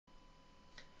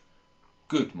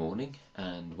Good morning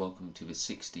and welcome to the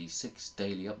 66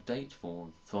 daily update for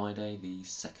Friday the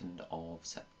 2nd of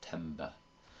September.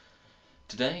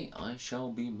 Today I shall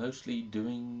be mostly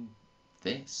doing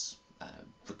this,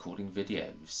 recording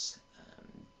videos.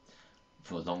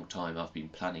 For a long time I've been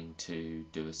planning to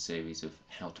do a series of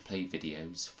how to play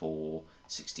videos for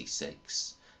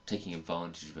 66, taking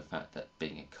advantage of the fact that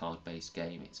being a card-based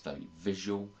game it's very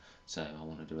visual, so I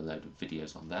want to do a load of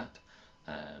videos on that.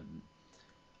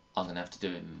 I'm going to have to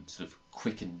do them sort of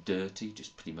quick and dirty,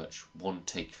 just pretty much one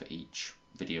take for each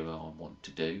video I want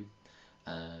to do.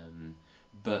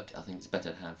 But I think it's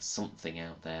better to have something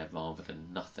out there rather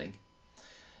than nothing.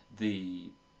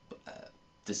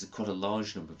 There's quite a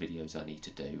large number of videos I need to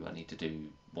do. I need to do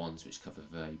ones which cover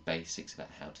very basics about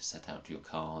how to set out your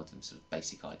cards and sort of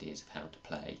basic ideas of how to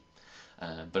play.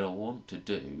 But I want to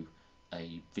do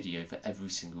a video for every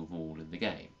single rule in the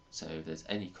game. So if there's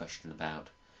any question about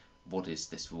what is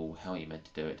this rule, how are you meant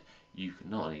to do it, you can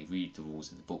not only read the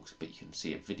rules in the books, but you can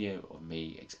see a video of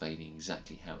me explaining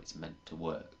exactly how it's meant to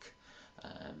work,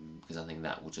 because I think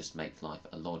that will just make life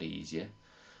a lot easier.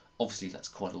 Obviously that's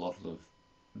quite a lot of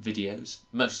videos,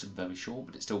 most of them very short,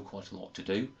 but it's still quite a lot to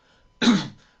do.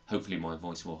 Hopefully my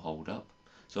voice will hold up,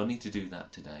 so I need to do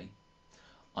that today.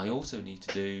 I also need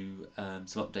to do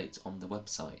some updates on the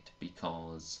website,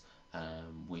 because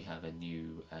we have a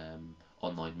new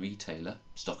online retailer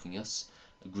stocking us,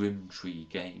 Grimtree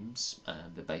Games.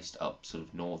 They're based up sort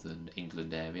of northern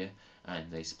England area,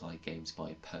 and they supply games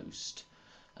by post.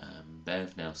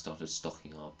 They've now started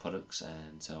stocking our products,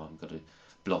 and so I'm going to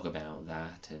blog about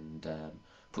that and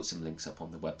put some links up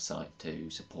on the website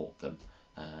to support them.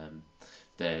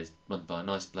 They're run by a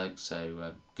nice bloke,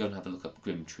 so go and have a look up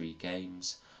Grimtree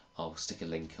Games. I'll stick a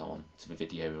link on to the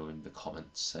video or in the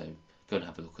comments, so go and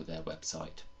have a look at their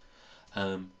website.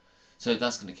 So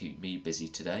that's going to keep me busy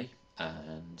today,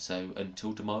 and so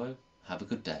until tomorrow, have a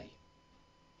good day.